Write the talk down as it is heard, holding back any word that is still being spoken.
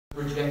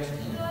rejected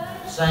him.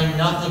 Saying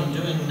nothing,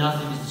 doing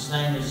nothing is the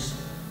same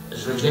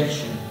as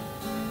rejection.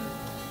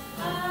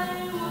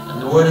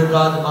 And the Word of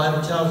God, the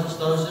Bible tells us,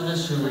 those of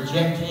us who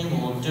reject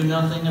him or do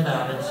nothing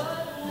about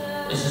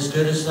it is as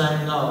good as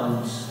saying no.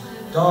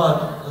 And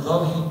God,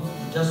 although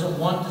he doesn't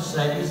want to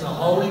say, he's a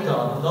holy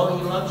God, although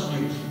he loves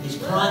you, his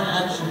prime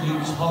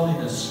attribute is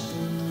holiness.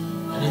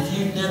 And if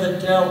you've never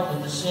dealt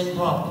with the sin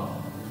problem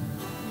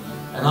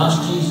and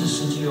asked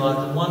Jesus into your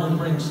life, the one who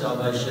brings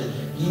salvation,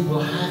 he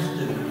will have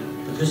to,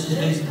 because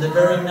it is the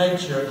very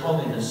nature of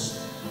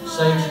holiness,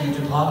 say to you,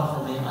 depart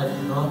from me, I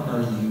do not know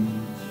you.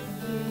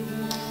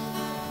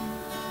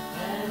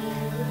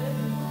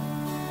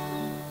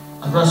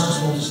 I've asked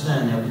us all to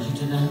stand now. Would you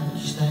do that?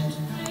 Would you stand?